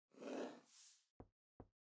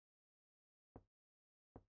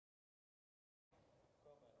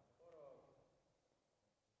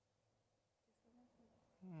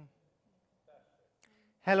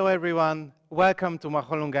Hello everyone, welcome to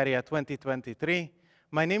Mahol Hungaria 2023.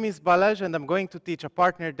 My name is Balazs and I'm going to teach a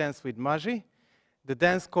partner dance with Maji, the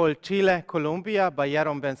dance called Chile Colombia by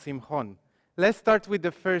Yaron and Simhon. Let's start with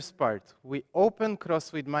the first part. We open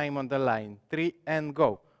cross with mime on the line, 3 and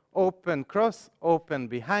go. Open cross, open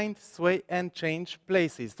behind, sway and change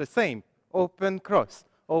places. The same, open cross,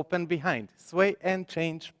 open behind, sway and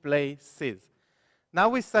change places. Now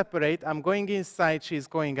we separate, I'm going inside, she's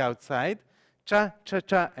going outside. Cha, cha,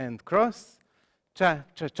 cha, and cross. Cha,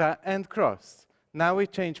 cha, cha, and cross. Now we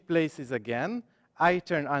change places again. I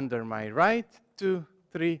turn under my right, 2,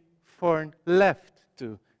 3, 4, left,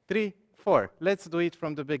 2, 3, 4. Let's do it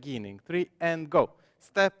from the beginning. 3 and go.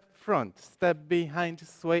 Step front, step behind,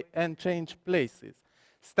 sway and change places.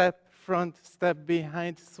 Step front, step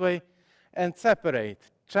behind, sway and separate.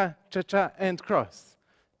 Cha, cha, cha, and cross.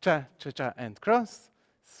 Cha, cha, cha, and cross.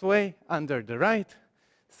 Sway under the right.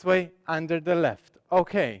 Sway under the left.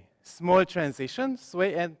 Okay, small transition,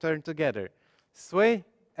 sway and turn together. Sway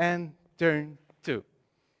and turn two.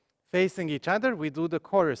 Facing each other, we do the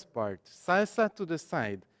chorus part. Salsa to the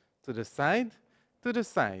side, to the side, to the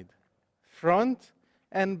side. Front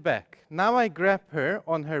and back. Now I grab her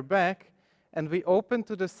on her back and we open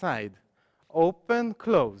to the side. Open,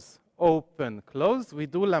 close, open, close. We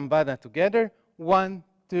do lambada together. 1,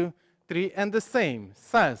 2, 3, and the same.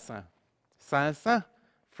 Salsa, salsa.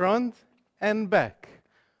 Front and back.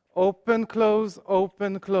 Open, close,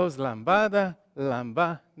 lambada,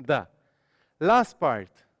 lambada. Last part.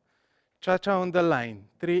 Cha-cha on the line.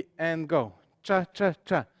 3 and go.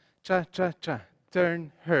 Cha-cha-cha, cha-cha-cha.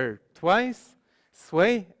 Turn her twice.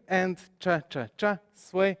 Sway and cha-cha-cha.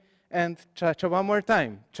 Sway and cha-cha. One more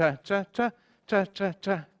time. Cha-cha-cha,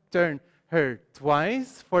 cha-cha-cha. Turn her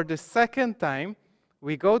twice. For the second time,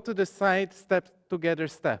 we go to the side, step together,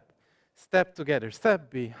 step. Step together,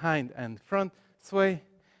 step behind and front, sway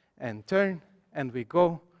and turn, and we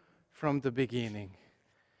go from the beginning.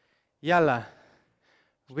 Yalla,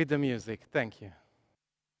 with the music. Thank you.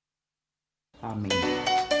 Amen.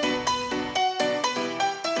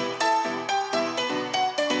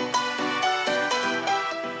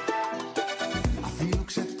 אפילו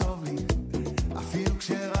כשטוב לי, אפילו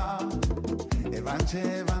כשרע, הבנת